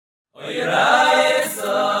Okay,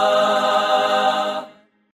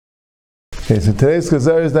 so today's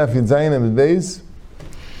Chazara is Daf Yud Zayin and Beis,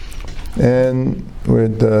 and we're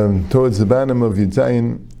towards the bottom of Yud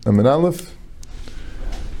Zayin Amud Aleph.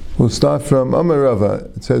 We'll start from Amar Rava.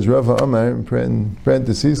 It says Rava Amar in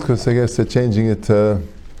parentheses because I guess they're changing it to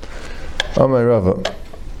Amar Rava.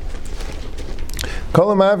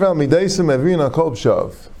 Kol Ma'aval Midaisim Avin Akol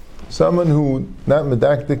Shav. Someone who not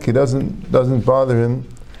medactic, he doesn't bother him.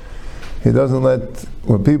 He doesn't let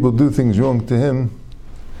when people do things wrong to him.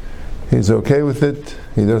 He's okay with it.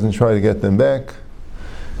 He doesn't try to get them back.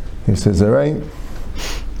 He says, all right.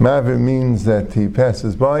 Ma'avir means that he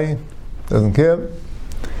passes by, doesn't care.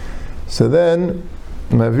 So then,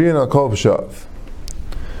 Ma'avir al kol b'shav.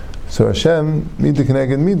 So Hashem, mida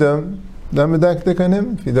keneged mida, not medactic on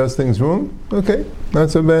him. If he does things wrong, okay,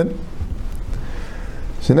 not so bad.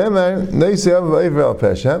 Shenemar, neisei av v'ayver al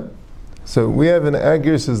pesha. So we have an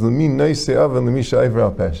agir says, l'min neisei av and l'misha ayver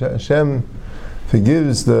al pesha. Hashem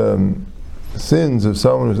forgives the sins of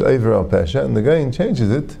someone who's Eiver al Pesha, and the guy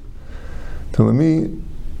changes it to Lemi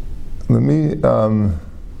Eiver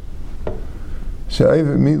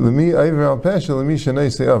al Pesha, Lemi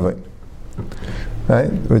Shanei Avain.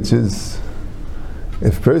 Right? Which is,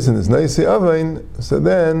 if a person is Neisi Avain, so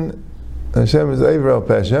then Hashem is Eiver al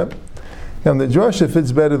Pesha. And the drasha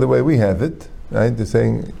fits better the way we have it. Right? They're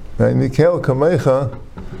saying, Mikel Kamecha,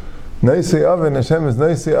 Neisi Oven, Hashem is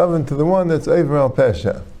Neisi Oven to the one that's Eiver al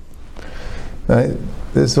Pesha. Right?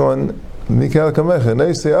 This one, Mikel Kamecha,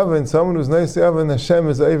 Neisi Oven, someone who's Neisi Oven, Hashem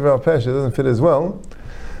is Eiver al Pesha, doesn't fit as well.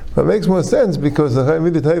 But it makes more sense because the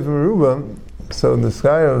Chaymidah Taif Meruba, so the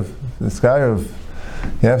sky of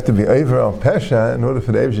you have to be Eiver al Pesha in order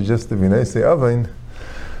for the Eiver just to be Neisi Oven,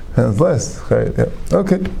 and it's less. Yeah.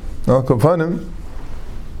 Okay, I'll go upon him.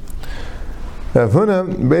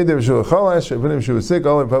 Ravuna made the Rishul Chalash. Ravuna Rishul was sick.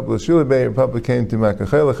 All the Papa Shula Bay. Papa came to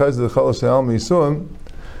Makachel. Chaz the Chalash Almi saw him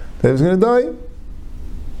that he was going to die.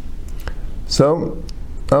 So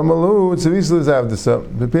Amalu Tzavisul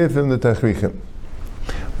Zavdasa prepared for him the Tachrichim.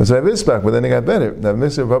 So I have back, but then he got better. Now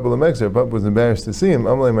Mr. Papa Lamexer, Papa was embarrassed to see him.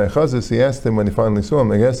 Amalei Meichazis. He asked him when he finally saw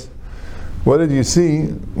him, I guess, what did you see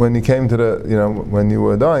when you came to the, when you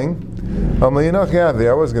were dying? I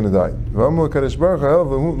was going to die.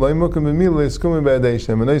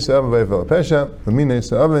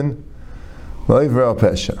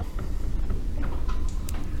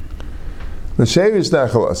 The sherish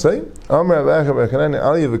nachalase. Amar Abacha B'Chanani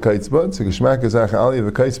Aliyah v'Kaitzba. It's a Geshmak Azach Aliyah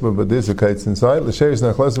v'Kaitzba, but there's a kites inside. The sherish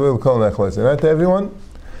nachalase will call nachalase. Right to everyone.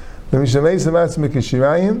 The Mishameis Amatzim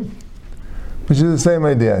Kishirayim, which is the same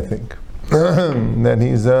idea, I think. That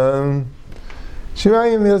he's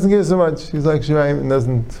Shirayim, he doesn't give so much. He's like Shirayim and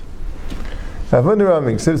doesn't.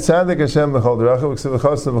 Avundaramik, Siv Tzadik Hashem B'chol Derachav, Siv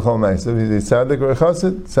Chasav B'chol Ma'asav. He's a Tzadik or a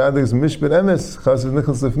Chasid. Tzadik is Mishpat Emes. Chasid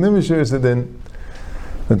Nichos Lifnim Yishir Sedin.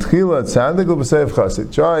 The Tchila Tzadik will be Seif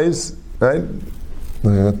Chasid. Tries, right?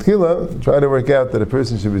 The Tchila try to work out that a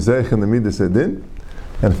person should be Zeich in the Midah Sedin,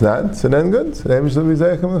 and if not, so then good. So they should be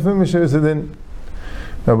Zeich in the Lifnim Yishir Sedin.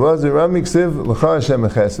 Rabbi Rami Ksiv L'cha Hashem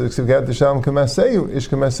Echesed Ksiv Kat T'Shalom K'Maseyu Ish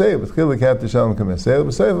K'Maseyu B'Tchil Kat T'Shalom K'Maseyu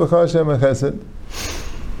B'Seif L'cha Hashem Echesed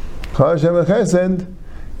L'cha Hashem Echesed.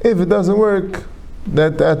 If it doesn't work,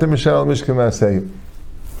 that at the Mishalom Ish K'Maseyu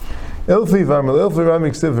Ilfi Varmel Ilfi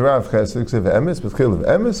Rami Ksiv Rav Chesed Ksiv Emes B'Tchil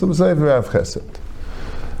Emes B'Seif Rav Chesed.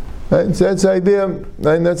 Right, so that's the idea,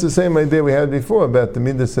 and that's the same idea we had before about the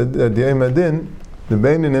Midas Diyei Adin. The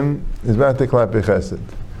Beinanim is V'Atek Klapi Chesed.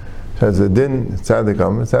 Has a din tzaddik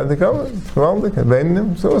amr, gewaldig,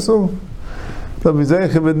 beinim, so they'll be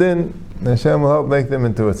zeich of a din, and Hashem will help make them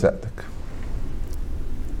into a tzaddik.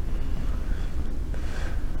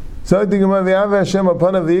 So I think about the Ava Hashem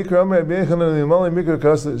upon of the Ikra Amr, Rabbi Aharon the Yimali Mikra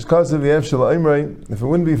Kasav Yev Shel Imrei. If it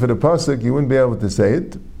wouldn't be for the pasuk, you wouldn't be able to say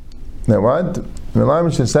it. Now what? Melam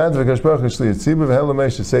Shesad v'Kashbach Shli Yitzibah v'Helamei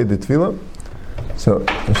Shesay the Tefillah. So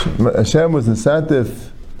Hashem was in Satif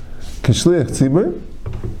Kishliach Tzibur.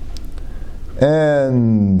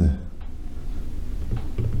 And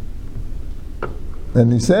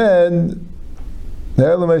he said,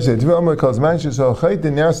 anytime the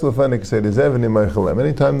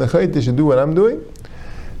chayt should do what I'm doing,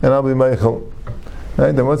 and I'll be meichel.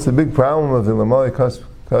 Right? Then what's the big problem of the lamali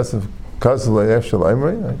kasav efshel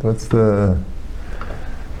imrei? Right? What's the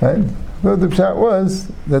right? Well, the pshat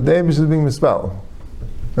was that the Eibush is being mispal.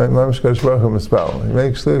 Right? Mamish Kadosh Baruch Hu mispal. He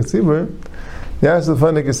makes shliach tzibur. Yes, the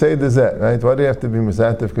funny can say this, right? Why do you have to be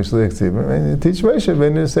misatif k'shliach tzibur? Right? You teach Moshe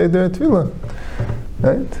when you say the tefillah,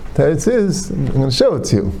 right? That is, I'm going to show it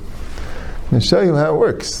to you. I'm going to show you how it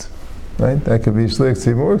works, right? That could be shliach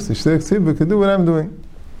tzibur works. The shliach tzibur could do what I'm doing.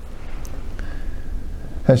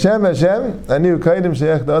 Hashem, Ani Kaidim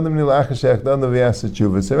Sheikh the Adam Nil Acha Sheikh the Adam Vyasa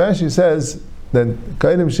Tshuva. So Rashi says that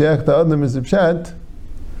Kaidim Sheikh the Adam is the pshat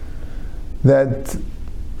that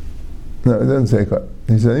no, it doesn't say Kaidim.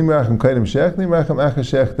 He said Imrachim Kaidim Sheikh, Imrachim Acha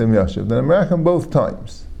Sheikh Dem Yashiv. Then Imrachim both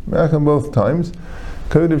times. Imrachim both times.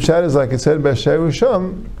 Kaidim pshat is like it said by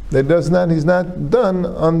Sherusham. That does not. He's not done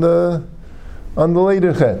on the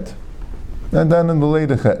later chet. Not done on the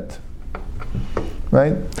later chet.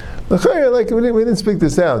 Right? Like we didn't speak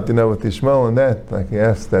this out, with Yishmael and that. Like he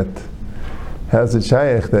asked that, how's it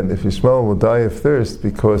shaykh that if Yishmael will die of thirst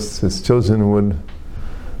because his children would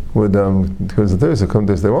because of thirst, come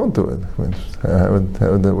to us, they won't do it. How would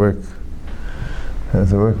that work? How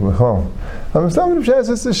does it work? Some of the Pshas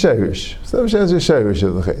is the Sherish. Some of the Pshas is the Sherish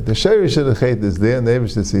of the Chet. The Sherish of the Chet is there, and the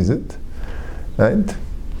Eibishter sees it. Right?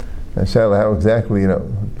 And Shala, how exactly,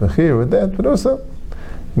 Bechir with that, but also,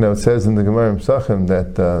 it says in the Gemara in Pesachim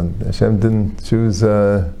that Hashem didn't choose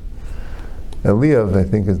Eliav, I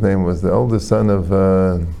think his name was, the oldest son of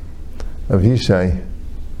Yishai.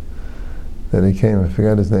 That he came, I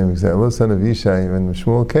forgot his name exactly, the oldest son of Yishai. When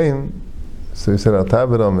Shmuel came, so he said, Al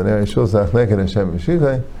Tabadam, and Eri Shul Zach Neked Hashem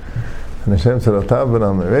V'Shivai. And Hashem said, Al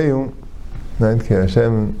Tabadam, Ereyu, right? Ke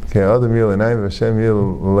Hashem, Ke Adam Yil Enayim, Hashem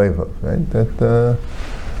Yil Levav. Right? That,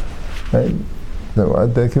 right? The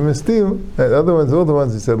one that can mistil. And other ones, all the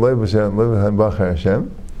ones he said Loy B'Shem, Loy B'Hem B'Char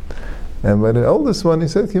Hashem. And by the oldest one he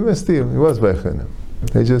said Ki Mistil. He was B'Chenim.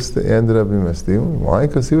 They just ended up being Mistil. Why?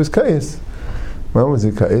 Because he was Kais. When was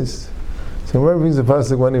he Kais? So where brings the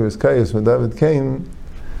pasuk when he was Kais, when David came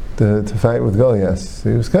to fight with Goliath. So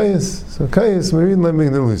he was Kais. So Kais, we read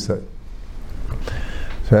Lembing the Lusai.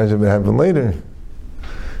 So it happened later.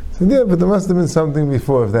 So yeah, but there must have been something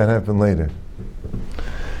before if that happened later.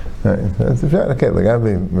 Right, that's the fact. Okay, like I've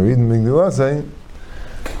been reading Migdalasai.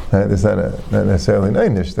 It's not necessarily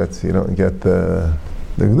Einish. That's you don't get the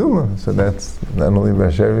Gduma. So that's not only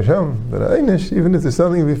B'Asher V'Sham, but Einish. Even if there's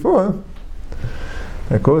something before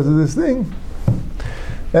that causes this thing.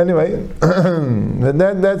 Anyway,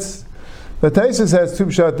 that's the Taisus has two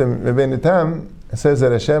pshatim. Rabbi Tam says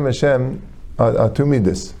that Hashem are two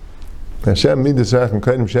midas. Hashem midas rachim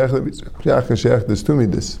kaidim sheach. There's two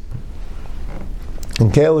midas.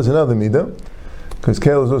 And Kael is another midah, because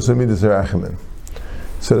Kael is also midas rachimim.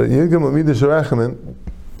 So that Yigam of midas rachimim,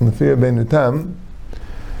 the fear of Ben Tam,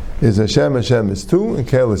 is Hashem is 2, and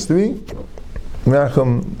Kael is 3,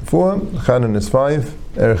 Rachim 4, Chanan is 5,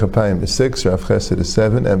 Erech HaPayim is 6, Rav Chesed is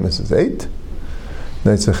 7, Emes is 8,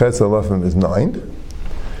 Netzach Chetzel Lafim is 9,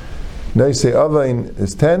 Netzach Avain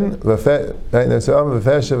is 10, Netzach Avain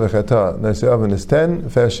V'Fesha V'Chata, Netzach Avain is 10,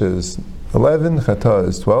 Fesha is 11, Chata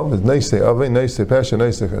is 12, is Neisei Avin, Neisei Pesha,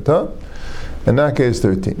 Neisei Chata, and Naka is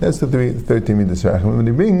 13. That's the 13 Midas Rachim. When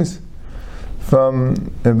he brings from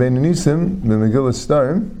Ben Nisim, the Megillah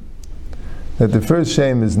Starim, that the first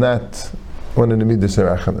shame is not one of the Midas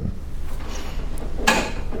Rachim.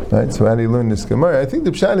 Right? So how do you learn this Gemara? I think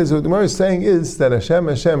the Pshat is what the Gemara is saying is that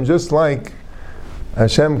Hashem, just like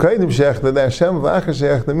Hashem Kaidim Sheikh, that Hashem V'Acha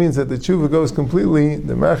Sheikh, that means that the Tshuva goes completely,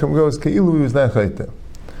 the Rachim goes Ke'ilu he was not Chayta.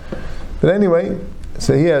 But anyway,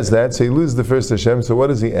 so he has that, so he loses the first Hashem, so what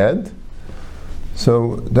does he add?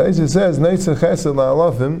 So Daisha says, Neitzach Chesed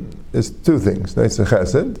La'alafim is two things. Neitzach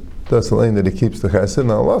Chesed, that's the lane that he keeps the Chesed,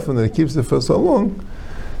 La'alafim that he keeps it for so long,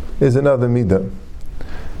 is another Midah.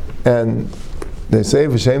 And they say,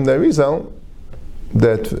 V'Shem Darizal,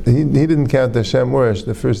 that he didn't count Hashem or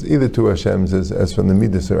the first, either two Hashems as from the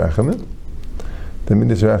Midas Rachamim. The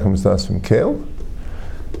Midas Rachamim starts from Kael.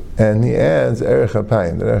 And he adds Erech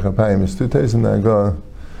HaPayim. The Erech HaPayim is 2 days in Nagah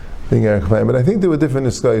being Erech HaPayim. But I think there were different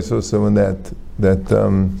discussions also in that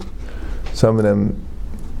some of them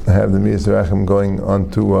have the Midas Rachim going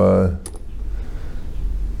onto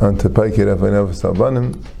Paikir Avanav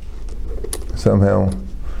Salbanim. Somehow.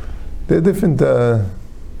 There are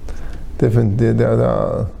there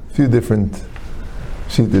are a few different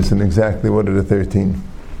shittas in exactly what are the 13.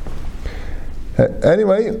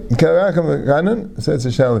 Anyway, Karacham says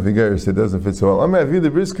a Shalom Figueres, it doesn't fit so well. I'm going to the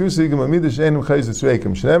bris Kusigam Amidish Enim Chayzis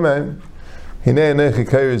Reikim. Shneman, Hine Nechi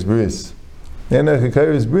Kairis Bris. Nechi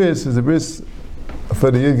Kairis Bris is a bris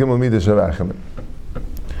for the Yidgam Amidish Arachim.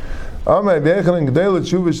 Amar Bechel and Gdeilat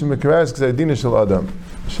Shuvish and Mekarask Zaydina Shal Adam.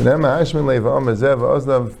 Shneman Hashman Leva Amar Zev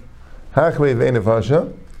Oznav Hachwe Veinav Hasha.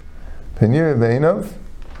 Penir Veinav.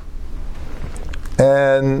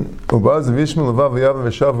 And Ubaz Vishmal Lavav Yavam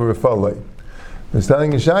Veshav Refalei. It's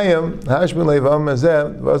telling Yeshayim, Hashman Leivam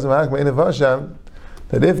Mazeh, Vazim Hakma Inavasham,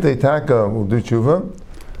 that if they taka will do tshuva,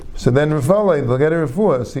 so then Rafalei, they'll get a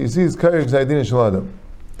refuah. So you see, it's Karik Zaydin Shaladam.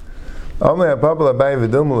 Amalei Apapal Abai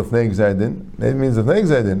Vidilmul of Neig Zaydin, it means of Neig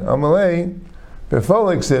Zaydin. Amalei,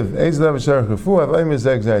 Befalek siv, Eizel Avashar Chafu, Havayim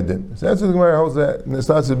Yizek Zaydin. So that's what the Gemara holds that, and it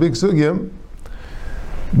starts a big sugya.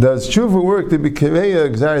 Does tshuva work to be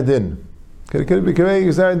Kireya Gzar Din? Could it be Kireya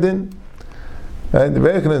Gzar Din? And the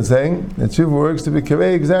Rechanan is saying that tshuva works to be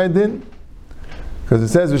Kireya Gzar Din. Because it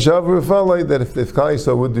says, V'shavu Rafalei, that if Klal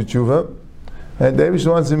Yisrael would do tshuva, and David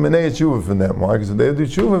wants to menei tshuva from them. Why? Because if they do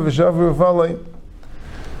tshuva, V'shavu Rafalei.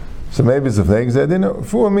 So maybe it's a fake Gzar Din.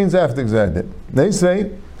 Fuah means after Gzar Din. They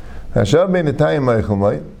say, Hashav bein etayim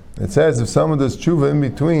meichel. It says if someone does tshuva in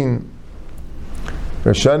between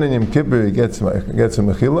Rosh Hashanah and Yom Kippur, he gets a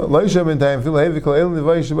mechila. Lo yishav bein etayim fil hevi kol el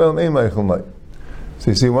nivay shabel ein meichel.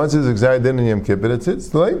 So you see, once it's Gzar Din in Yom Kippur, it's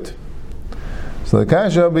too late. So the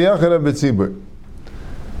kasha b'yachar b'tzibur.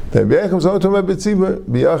 The b'yachar is also b'tzibur.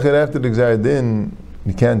 B'yachar after the Gzar Din,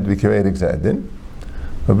 you can't be created Gzar Din.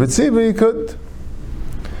 But b'tzibur you could.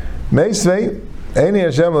 Meisvei, Eini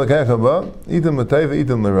Hashem l'kecha ba, itim l'teiva,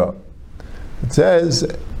 itim l'ra. It says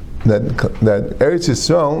that Eretz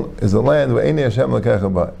Yisrael is a land where Eini Hashem l'kecha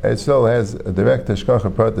ba. Eretz Yisrael has a direct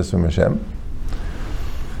hashkacha pratis from Hashem.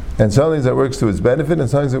 And sometimes that works to its benefit, and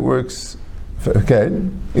sometimes it works for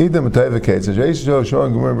itim l'teiva kate. So Reish Yisrael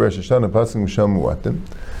Shon Gemurim Rosh Hashanah Pasuk Misham Muatim.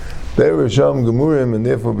 They were Sham Gemurim, and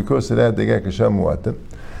therefore because of that they get Kasham Muatim.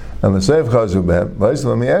 And the Seif Chazu Behem,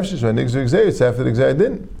 V'Yisrael Mi Afshish V'Nigzu Gzeiris after the Gzar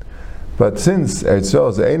Din. But since Eretz Yisrael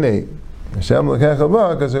is Einei Hashem l'kecha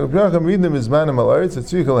ba, because Rabbi Yachim read them as manim al aretz,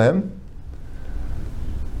 it's tzricha lehem,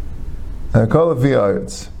 and call it via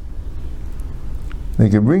aretz. They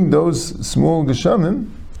can bring those small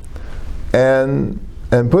geshamim and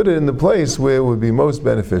put it in the place where it would be most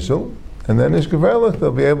beneficial, and then ishkavarlach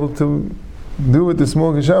they'll be able to do with the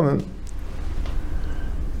small geshamim.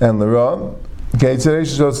 And l'ra, okay, it's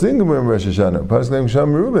Eretz Yisrael stingum in Rosh Hashanah, pasuk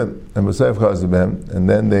sham merubim, and b'seif chazibem, and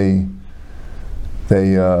then they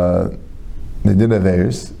did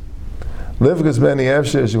Averis. Livkas many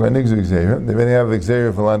afsher shuanigzu gzeira. They many have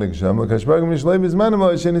gzeira for lanik shama. Kashbagam mishleib is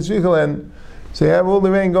manamo shenisvichalen. So you have all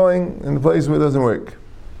the rain going in the place where it doesn't work.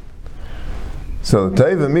 So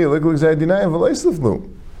taiva mi look gzeir dinayim v'leisliflu.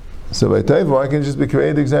 So by taiva I can just be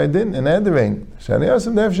created gzeir din and add the rain. Shani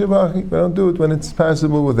asam dafsher bachi. But don't do it when it's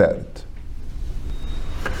possible without it.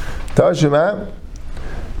 Tashema.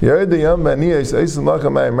 Yered yom baniyas eisel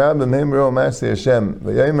machamayim rabim heimro masei Hashem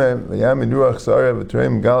v'yamer v'yamid ruach sara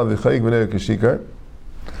v'treim gal v'chayik v'nei kashikar.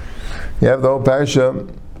 You have the whole parasha,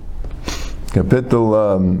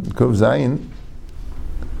 kapitel Kuv Zayin,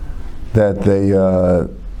 that they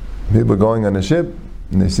people are going on a ship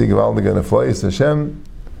and they see Gavaldi going to fly Hashem,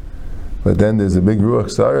 but then there's a big ruach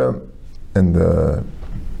sara and the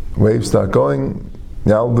waves start going.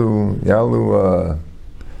 Yalu.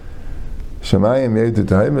 Shemayim Yedu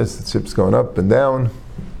Tahimis, the ship's going up and down,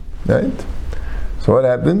 right? So what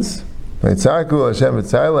happens? V'yitzaku Hashem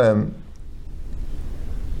v'tzaylam,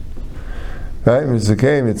 right?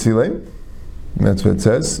 V'yitzakeim yitzilem, that's what it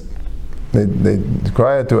says. They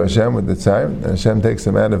cry out to Hashem with the tzayim, and Hashem takes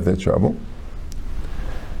them out of their trouble.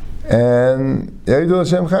 And Yedu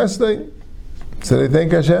Hashem chasdei, so they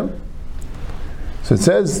thank Hashem. So it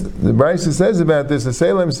says, the Brisa says about this,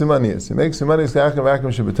 Aselem Simanias. It makes Simanias Kachim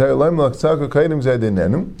Vakim Shabbatayr, Lem Lach Tzaka Kaidim Zaydin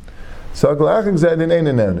Nenum, Tzaka Lachim Zaydin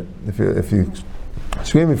Nenum. If you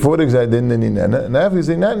scream before the Zaydin, then you Nena, and after you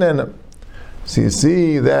say not Nena. So you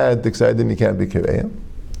see that the Zaydin you can't be Kireya.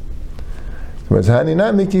 So it's Hani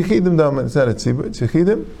not Miki Chidim Dam, it's not a Tzibur, it's a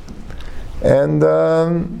Chidim. And,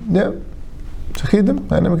 yeah, it's a Chidim,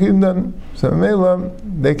 Hani Chidim Dam. So Mela,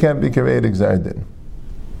 they can't be Kireya Zaydin.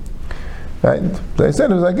 Right? So I said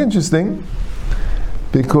it was like interesting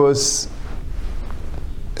because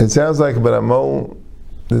it sounds like but Amol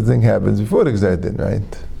the thing happens before the Gzar Din, right?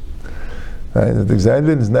 Right? The Gzar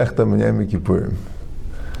Din is Nechtam and Yom Kippurim.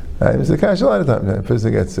 Right? It's a kash a lot of times. Right? A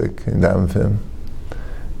person gets sick and down with him.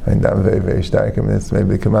 And down very, very stark. I mean, it's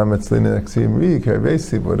maybe the commandments Lina Aksim Ri,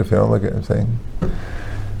 Karvesi, what if you don't look at him saying?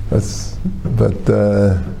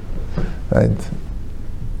 Right?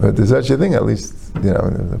 But there's such a thing, at least, you know,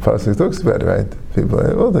 the pasuk talks about it, right? People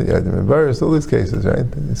are, all the Yadim and Baris, all these cases, right?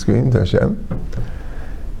 They scream to Hashem,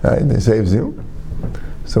 right? He saves you.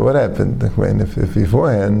 So what happened? If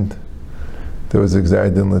beforehand there was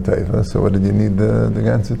Gzar Din L'Teiva, so what did you need the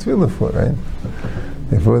ganze Tefillah for, right?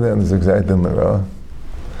 Before then there's Gzar Din L'Ra.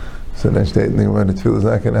 So then stating where the Tefillah is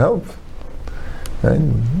not going to help, right?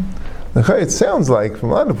 It sounds like from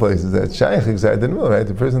a lot of places that Shaykh Gzar Din L'Ra, right?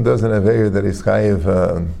 The person doesn't have air that he's chayiv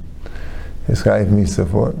misa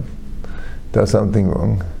for, does something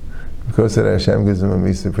wrong, because that Hashem gives him a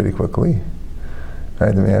misa pretty quickly,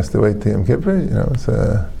 right? And he has to wait till Yom Kippur, you know.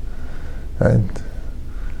 So, right?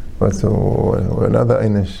 What's another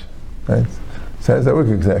einish, right? So how does that work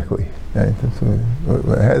exactly? Right?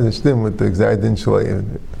 How does it stem with the Gzardin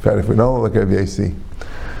Shalei? If we don't look at Rabbi Yossi,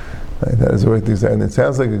 right? How does it work the Gzardin? It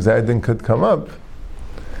sounds like Gzardin could come up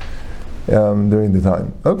during the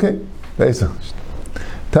time. Okay, basically.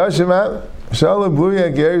 Tashima, Shala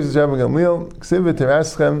Bluya Geris Rabbi Gamliel, Ksiva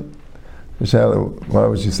Teraschem. Why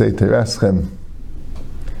would you say Teraschem?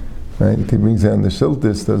 Right? He brings down the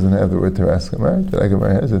Shiltis, doesn't have the word Teraschem, right? The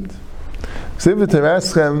Gemara has it. Ksiva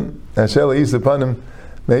Teraschem, Hashela Yisapanim.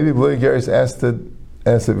 Maybe Bluya Geris asked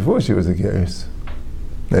it before she was a Geris.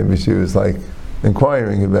 Maybe she was like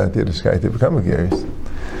inquiring about Yiddishkeit to become a Geris.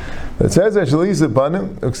 It says Hashela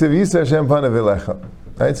Yisapanim, Ksiva Yisa Hashem Panav Elecha.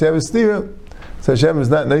 Right? So you have a stira. So Hashem is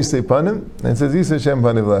not Neisei Panim, and it says Yisa Hashem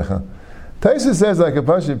Panav Elecha. Taisa says like a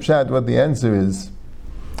Pashut Pshat what the answer is.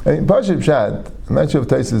 I mean, Pashut Pshat, I'm not sure if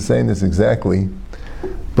Taisa is saying this exactly,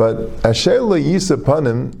 but Asher lo Yisa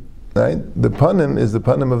Panim, right? The Panim is the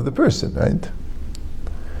Panim of the person, right?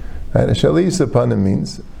 Right? Asher lo Yisa Panim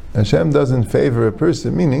means Hashem doesn't favor a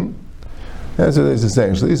person, meaning, that's what it's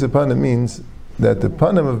saying. Asher lo Yisa Panim means that the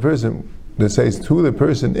Panim of a person that says who the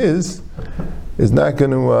person is not going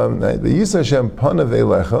to, the Yisa Hashem Panav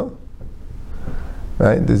Elecha,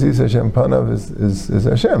 right? The Yisa Hashem Panav is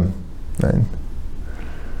Hashem, right?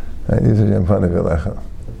 Right? Yisa Hashem Panav Elecha.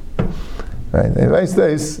 Right? And if I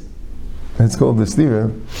say it's called the stira,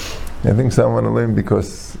 I think someone will learn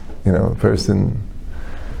because, a person,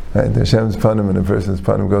 right? Hashem's Panim and a person's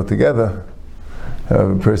Panim go together.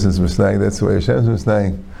 However, a person's Misnaying, that's the way Hashem's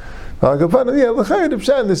Misnaying. The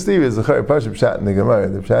Pshat in the stira is the Pshat in the Gemara.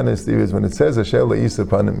 The Pshat in the stira is when it says Hashem Yisa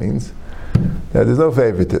Panim means that there's no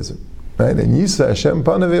favoritism, right? And Yisa Hashem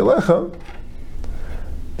Panav Elecha,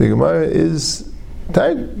 the Gemara is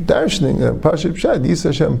darshaning Pashut Pshat Yisa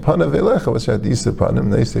Hashem Panav Elecha. What's that? Yisa Panim,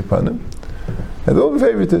 Neisei Panim, and all the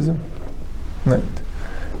favoritism, right?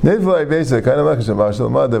 Nidvlai Beisa Kana Machashem Mashal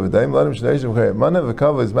Madav Daim Ladim Shneishim Chayim Mana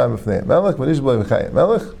V'Kava is Man B'Fnei Melech V'Nishblai V'Chayim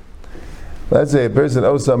Melech. Let's say a person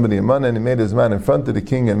owes somebody a man and he made his man in front of the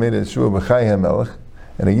king and made his shua b'chayim melech,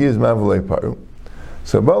 and he gives man v'lei paru.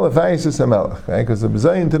 So b'alafayis is a melech, right? Because the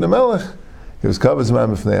b'zayin to the melech, he was covers man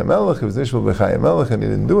b'fnei a melech, he was nishbal b'chayim melech, and he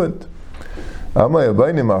didn't do it. Amay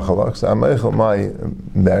abayni machalach, so amaychel my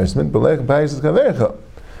embarrassment, b'lech b'ayis is kavercha.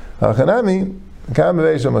 Hachanami, kam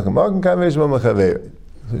b'veish ha'machamag, kam b'veish ha'machaver.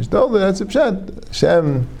 So he's told that that's a pshat.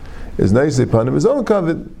 Hashem is nice upon him, his own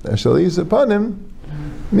covet. Hashem is upon him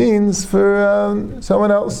means for someone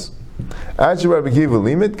else. So you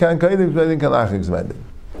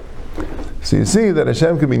see that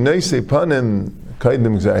Hashem can be nice upon him,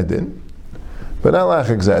 kaidim gzardin, but not lach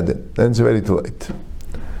gzardin. Then it's already too late.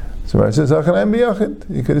 So when it says,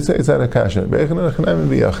 you could say it's not a kasha.